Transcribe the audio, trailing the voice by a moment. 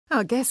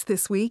Our guest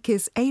this week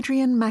is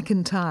Adrian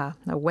McIntyre,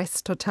 a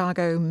West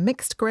Otago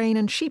mixed grain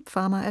and sheep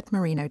farmer at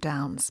Merino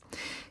Downs.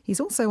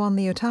 He's also on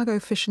the Otago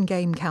Fish and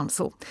Game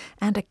Council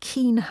and a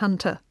keen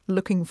hunter,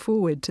 looking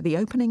forward to the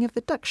opening of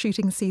the duck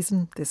shooting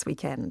season this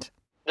weekend.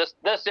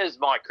 This is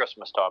my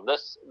Christmas time.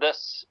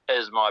 This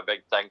is my big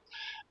thing.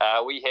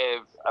 We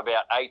have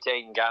about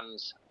 18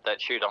 guns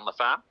that shoot on the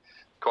farm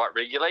quite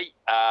regularly.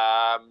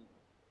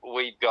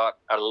 We've got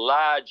a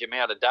large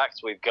amount of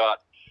ducks. We've got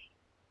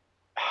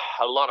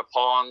a lot of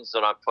ponds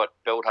that I've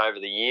built over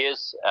the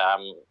years.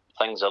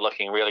 Things are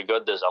looking really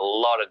good. There's a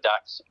lot of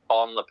ducks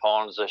on the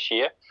ponds this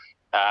year.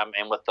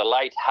 And with the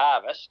late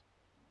harvest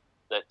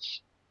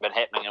that's been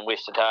happening in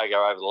West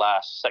Otago over the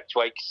last 6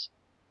 weeks,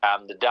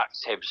 the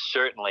ducks have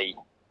certainly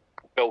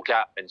built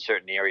up in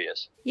certain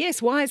areas.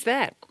 Yes, why is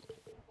that?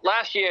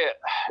 Last year,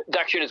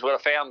 duck shooters would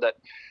have found that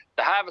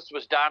the harvest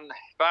was done,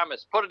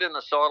 farmers put it in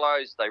the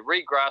silos, they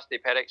regrassed their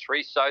paddocks,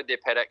 re-sowed their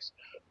paddocks,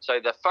 so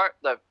the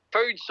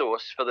food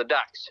source for the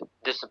ducks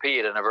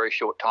disappeared in a very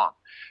short time.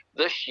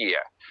 This year,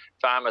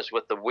 farmers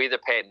with the weather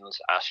patterns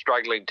are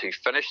struggling to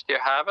finish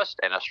their harvest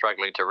and are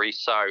struggling to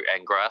re-sow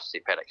and grass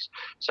their paddocks.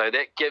 So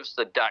that gives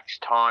the ducks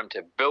time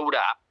to build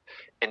up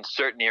in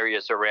certain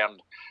areas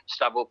around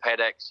stubble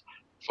paddocks,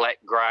 flat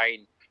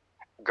grain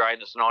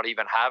that's not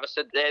even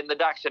harvested, and the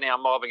ducks are now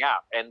mobbing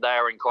up, and they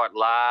are in quite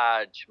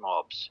large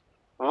mobs,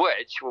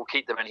 which will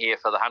keep them in here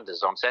for the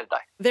hunters on Saturday.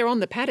 They're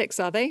on the paddocks,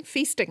 are they?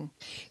 Feasting.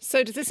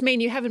 So does this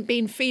mean you haven't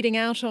been feeding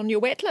out on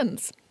your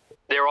wetlands?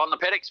 They're on the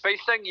paddocks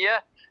feasting, yeah,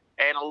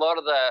 and a lot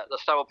of the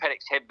stubble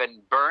paddocks have been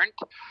burnt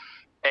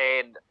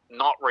and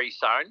not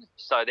re-sown,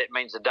 so that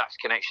means the ducks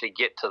can actually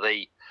get to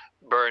the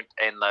burnt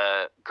and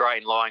the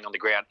grain lying on the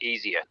ground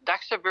easier.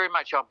 Ducks are very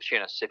much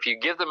opportunists. If you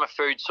give them a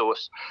food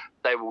source,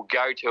 they will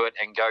go to it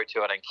and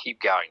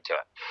keep going to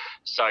it.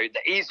 So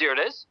the easier it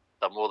is,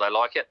 the more they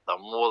like it, the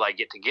more they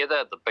get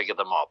together, the bigger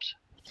the mobs.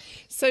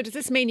 So does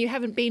this mean you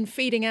haven't been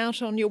feeding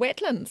out on your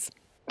wetlands?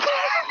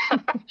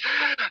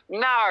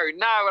 No,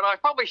 and I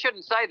probably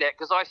shouldn't say that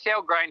because I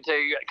sell grain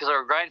because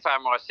I'm a grain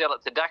farmer, I sell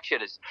it to duck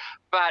shooters.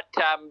 But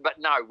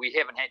no, we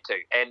haven't had to.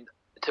 And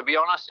to be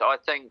honest, I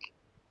think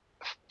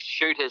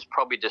shooters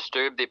probably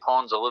disturb their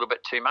ponds a little bit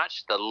too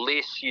much. The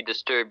less you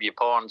disturb your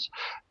ponds,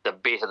 the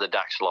better the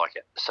ducks like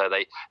it. So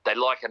they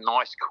like a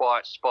nice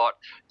quiet spot.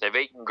 They've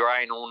eaten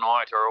grain all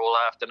night or all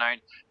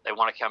afternoon. They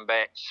want to come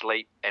back,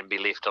 sleep and be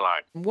left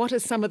alone. What are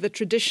some of the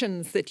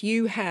traditions that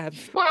you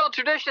have? Well,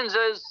 traditions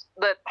is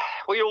that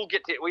we all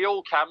get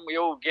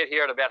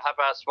here at about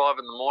 5:30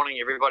 in the morning.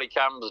 Everybody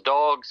comes,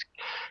 dogs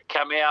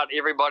come out,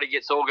 everybody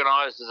gets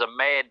organised. There's a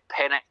mad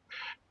panic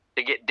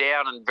to get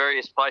down in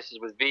various places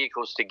with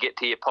vehicles to get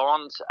to your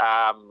ponds.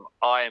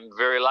 I am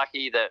very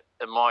lucky that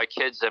my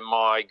kids and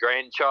my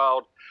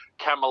grandchild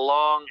come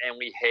along, and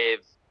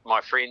my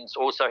friends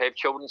also have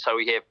children, so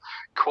we have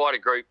quite a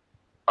group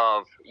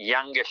of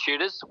younger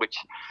shooters, which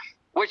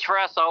for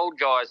us old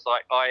guys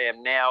like I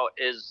am now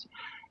is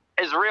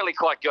really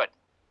quite good.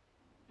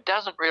 It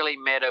doesn't really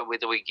matter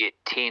whether we get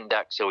 10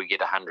 ducks or we get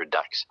 100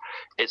 ducks.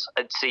 It's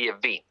the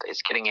event.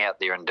 It's getting out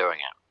there and doing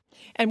it.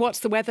 And what's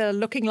the weather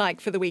looking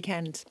like for the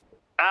weekend?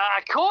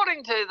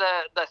 According to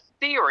the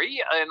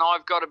theory, and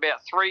I've got about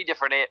 3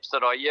 different apps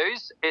that I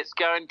use, it's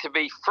going to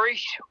be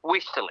fresh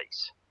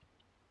westerlies,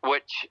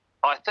 which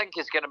I think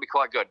is going to be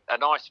quite good. A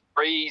nice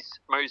breeze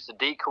moves the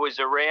decoys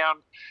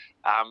around.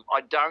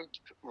 I don't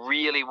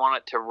really want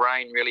it to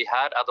rain really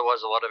hard,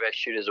 otherwise a lot of our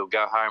shooters will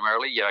go home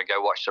early,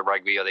 go watch the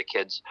rugby or their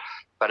kids.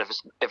 But if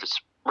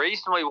it's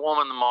reasonably warm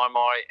in the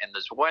mai and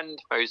there's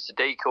wind, moves the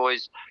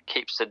decoys,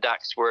 keeps the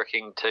ducks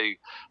working to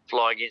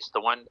fly against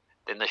the wind,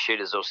 then the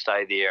shooters will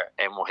stay there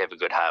and we'll have a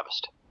good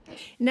harvest.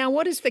 Now,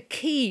 what is the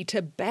key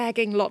to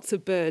bagging lots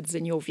of birds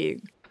in your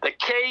view? The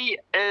key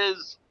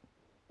is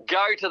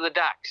go to the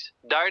ducks.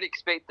 Don't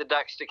expect the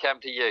ducks to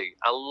come to you.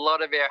 A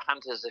lot of our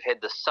hunters have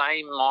had the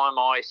same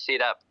mai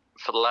set up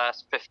for the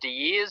last 50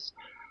 years.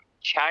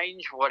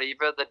 Change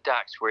whatever the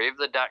ducks, wherever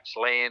the ducks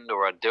land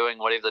or are doing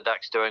whatever the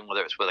duck's doing,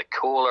 whether it's with a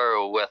caller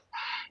or with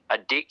a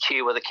deck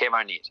chair with a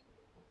camo net.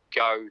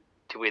 Go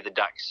to where the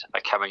ducks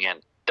are coming in.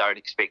 Don't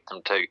expect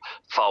them to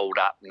fold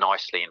up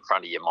nicely in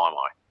front of your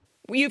mai.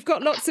 You've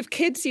got lots of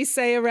kids, you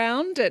say,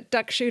 around at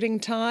duck shooting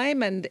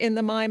time and in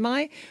the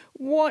mai.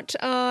 What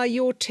are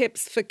your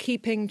tips for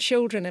keeping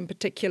children in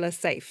particular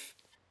safe?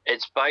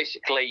 It's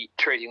basically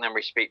treating them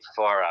respect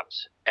for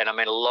firearms. And I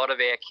mean, a lot of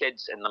our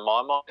kids in the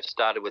mai have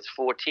started with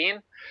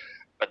 410,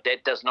 but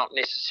that does not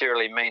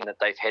necessarily mean that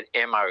they've had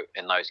ammo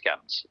in those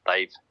guns.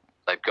 They've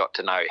got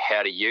to know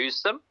how to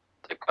use them.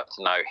 They've got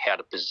to know how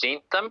to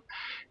present them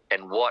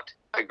and what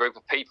a group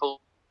of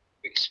people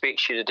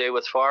expects you to do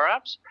with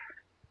firearms.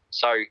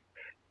 So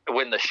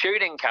when the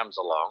shooting comes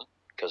along,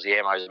 because the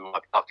ammo's in my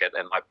pocket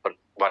and I put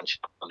one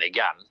shot on their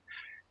gun,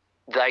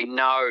 they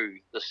know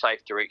the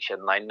safe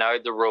direction, they know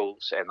the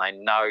rules, and they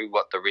know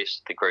what the rest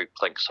of the group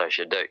thinks they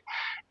should do.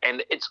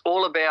 And it's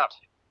all about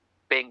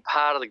being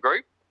part of the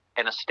group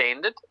and a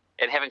standard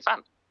and having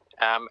fun.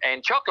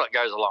 And chocolate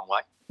goes a long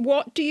way.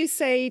 What do you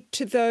say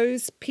to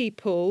those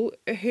people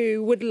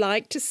who would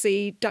like to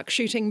see duck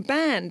shooting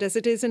banned, as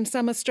it is in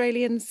some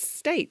Australian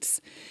states?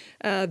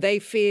 They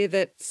fear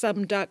that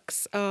some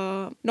ducks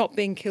are not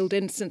being killed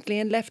instantly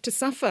and left to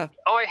suffer.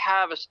 I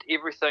harvest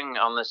everything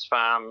on this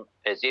farm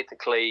as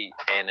ethically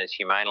and as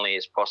humanely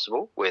as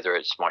possible, whether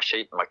it's my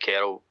sheep, my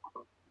cattle,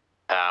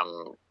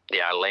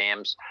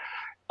 lambs.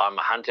 I'm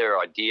a hunter,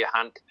 I deer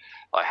hunt,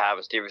 I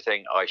harvest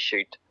everything, I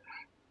shoot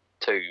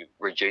to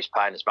reduce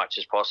pain as much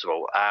as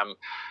possible.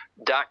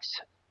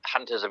 Ducks,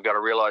 hunters have got to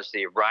realise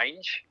their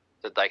range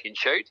that they can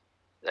shoot.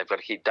 They've got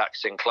to keep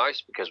ducks in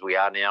close because we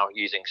are now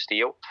using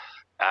steel.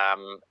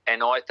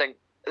 And I think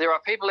there are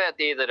people out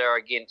there that are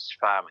against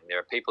farming. There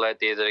are people out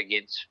there that are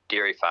against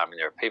dairy farming.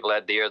 There are people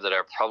out there that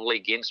are probably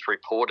against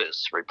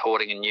reporters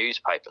reporting in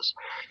newspapers.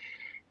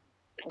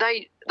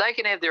 They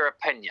can have their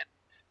opinion,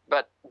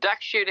 but duck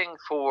shooting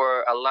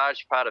for a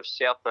large part of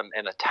Southland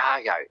and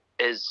Otago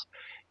is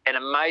an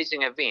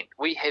amazing event.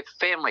 We have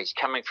families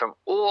coming from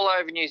all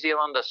over New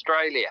Zealand,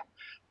 Australia,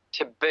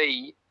 to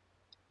be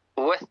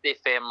with their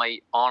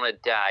family on a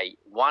day,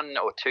 1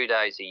 or 2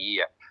 days a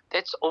year.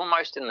 That's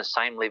almost in the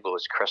same level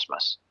as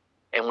Christmas,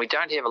 and we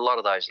don't have a lot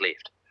of those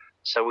left.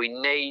 So we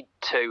need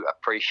to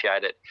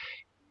appreciate it.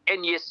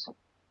 And yes,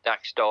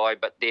 ducks die,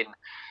 but then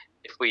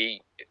if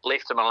we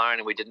left them alone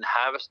and we didn't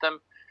harvest them,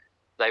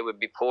 they would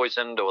be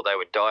poisoned or they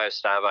would die of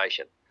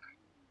starvation.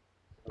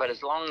 But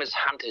as long as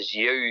hunters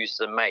use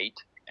the meat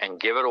and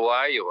give it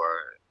away or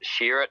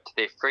share it to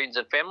their friends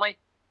and family,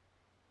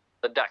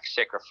 the duck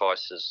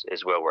sacrifice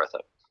is well worth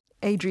it.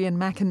 Adrian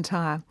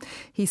McIntyre.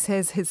 He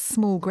says his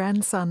small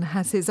grandson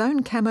has his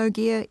own camo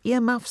gear,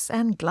 earmuffs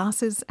and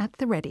glasses at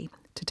the ready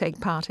to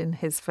take part in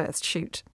his first shoot.